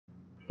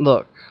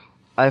Look,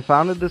 I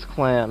founded this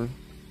clan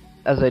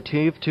as a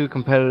 2v2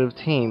 competitive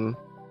team.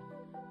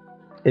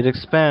 It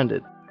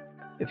expanded.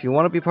 If you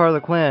want to be part of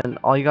the clan,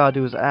 all you gotta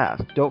do is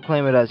ask. Don't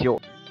claim it as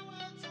yours.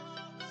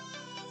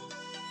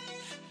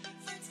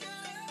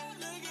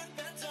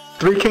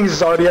 Three Kings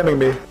is already DMing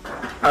me.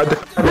 I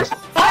defend this.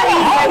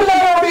 How did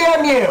I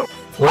DM you?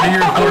 What are you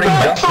recording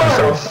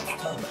yourself?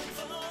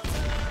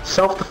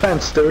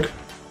 Self-defense, dude.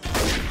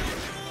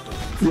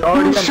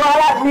 You shot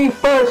at me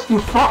first, you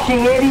fucking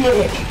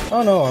idiot!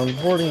 Oh no, I'm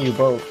reporting you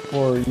both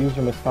for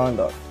user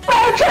misconduct.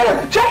 Check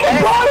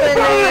his body,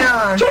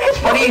 man! Check his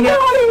fucking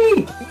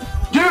body!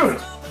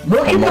 Dude,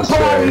 look at the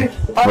body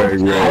of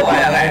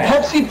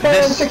Pepsi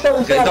fan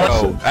 677.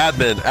 Oh,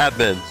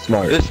 admin.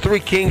 Smart. This Three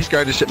Kings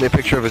guy just sent me a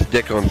picture of his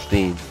dick on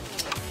Steam.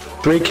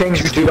 Three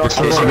Kings, you do not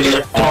talk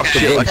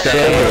shit like that.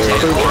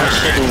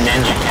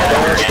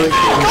 Doing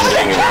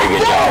a very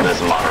good job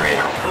as a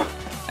moderator.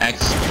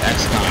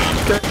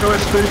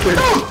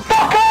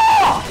 Fuck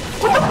off!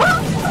 What the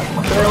fuck?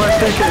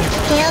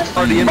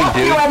 RDMing, Fuck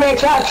you,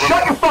 MHS!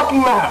 Shut your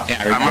fucking mouth!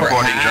 Yeah, I'm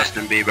recording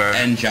Justin Bieber.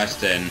 And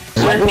Justin.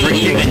 Let me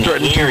even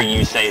hear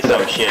you say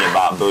some shit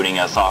about booting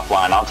us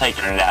offline. I'll take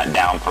that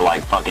down for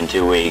like fucking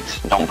 2 weeks.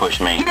 Don't push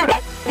me. Dude,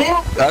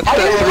 That's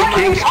the Three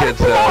Kings kids,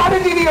 though. What are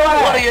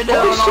you doing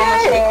on this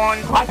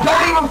phone? I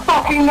don't even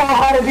fucking know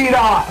how to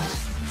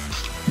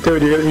DDoS!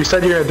 Dude, you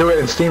said you're gonna do it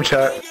in Steam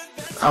chat.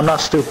 I'm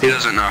not stupid. He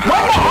doesn't know What the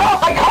how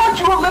hell? I called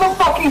you a little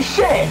fucking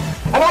shit!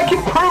 And I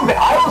can prove it!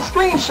 I will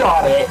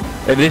screenshot it!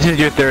 If this is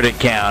your third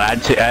account,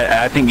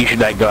 I think you should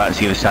like go out and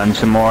see the sun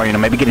some more. You know,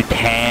 maybe get a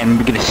tan,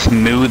 maybe get a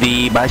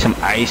smoothie, buy some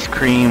ice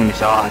cream, and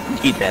just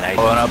eat that ice.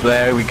 Pulling up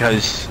there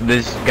because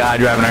this guy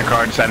driving our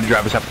car decided to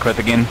drive us up a cliff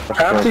again.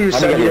 After you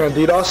said you're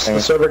gonna DDoS,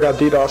 the server got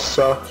DDoS,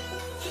 so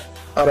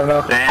I don't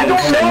know. I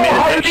don't know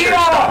how to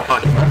DDoS!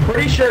 I'm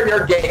pretty sure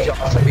you're gay,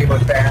 Justin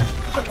Bieber fan.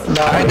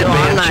 No, I'm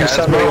not.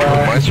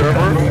 My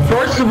server.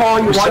 First of all,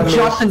 you want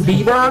Justin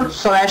Bieber,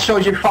 so that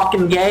shows you're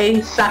fucking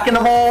gay. Second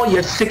of all,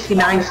 you're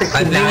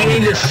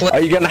 6969. Are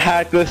you gonna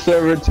hack this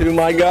server too,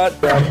 my god?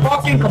 You're a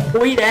fucking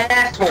complete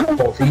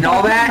asshole. You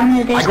know that?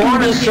 I go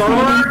on a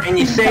server and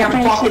you say I'm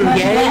fucking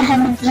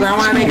gay, so I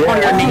want to make fun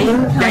of your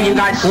name. Then you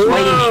guys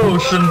sway me.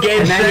 Some gay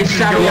And then you sex is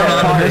settle going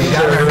your on in this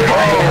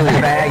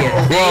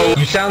party. Whoa,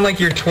 you sound like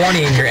you're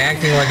 20 and you're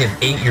acting like an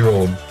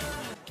 8-year-old.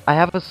 I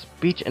have a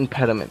speech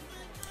impediment.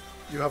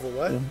 You have a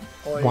what?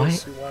 Why?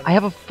 I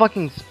have a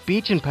fucking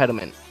speech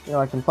impediment. You know,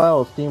 I can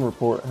file a Steam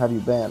report, have you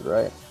banned,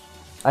 right?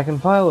 I can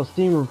file a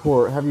Steam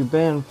report, have you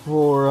banned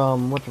for,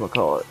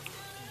 whatchamacallit?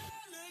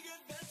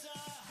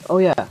 Oh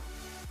yeah.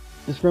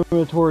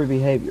 Discriminatory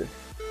behavior.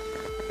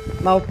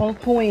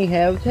 Malfunctioning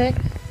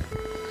heretics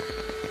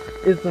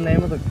is the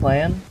name of the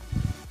clan.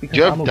 Do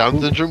you have Down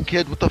syndrome,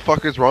 kid? What the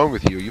fuck is wrong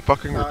with you? Are you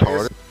fucking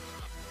retarded?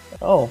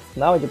 Oh,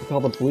 now I get to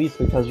call the police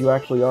because you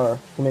actually are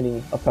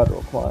committing a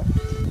federal crime.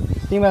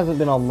 Steam hasn't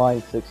been online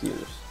in 6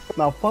 years.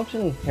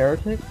 Malfunctioning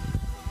heretic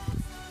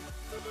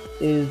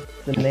is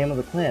the name of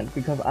the clan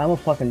because I'm a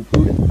fucking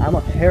Buddhist. I'm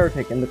a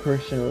heretic in the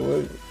Christian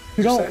religion.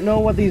 You don't know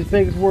what these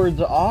big words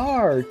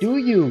are, do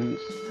you?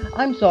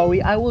 I'm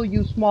sorry, I will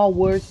use small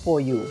words for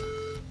you.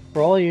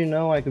 For all you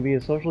know, I could be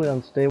a socially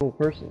unstable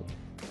person,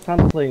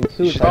 contemplating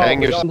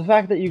suicide. The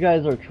fact that you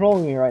guys are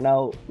trolling me right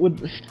now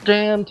would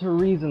stand to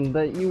reason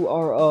that you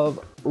are of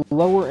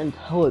lower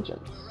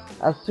intelligence.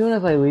 As soon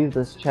as I leave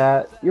this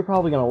chat, you're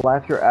probably gonna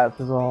laugh your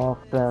asses off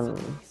and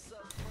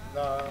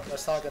No,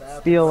 that's not gonna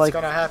happen. feel like,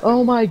 gonna happen.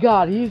 oh my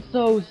god, he's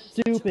so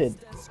stupid.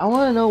 I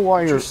wanna know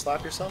why you're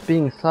slap yourself?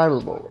 being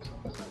cyberbullied.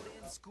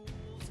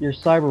 You're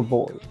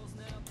cyberbullied.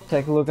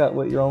 Take a look at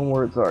what your own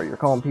words are. You're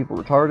calling people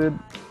retarded.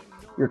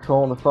 You're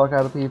trolling the fuck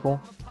out of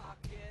people.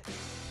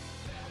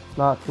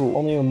 Not cool.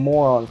 Only a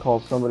moron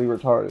calls somebody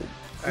retarded.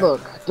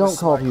 Look, don't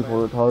call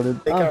people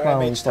retarded. I'm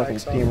filing fucking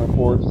Steam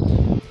reports.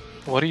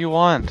 What do you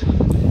want?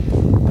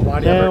 Why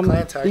do you have our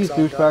clan tags these on,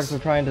 douchebags are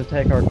trying to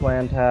take our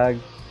clan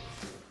tags.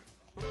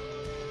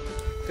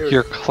 Dude.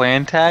 Your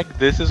clan tag?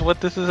 This is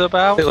what this is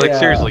about? Like Yeah.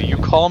 seriously, you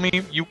call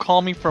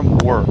me from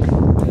work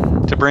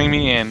to bring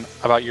me in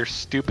about your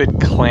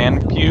stupid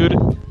clan feud?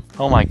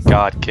 Oh my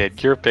god,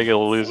 kid, you're a bigger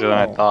loser than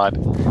I thought.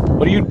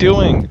 What are you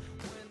doing?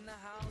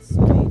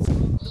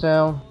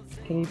 Sam,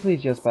 can you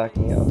please just back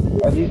me up?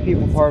 Are these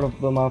people part of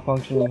the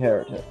malfunctioning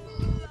heretics?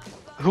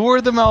 Who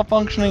are the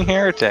malfunctioning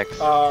heretics?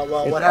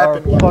 Well, It's what our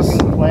happened was...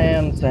 fucking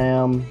clan,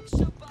 Sam.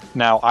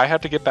 Now, I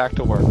have to get back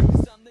to work.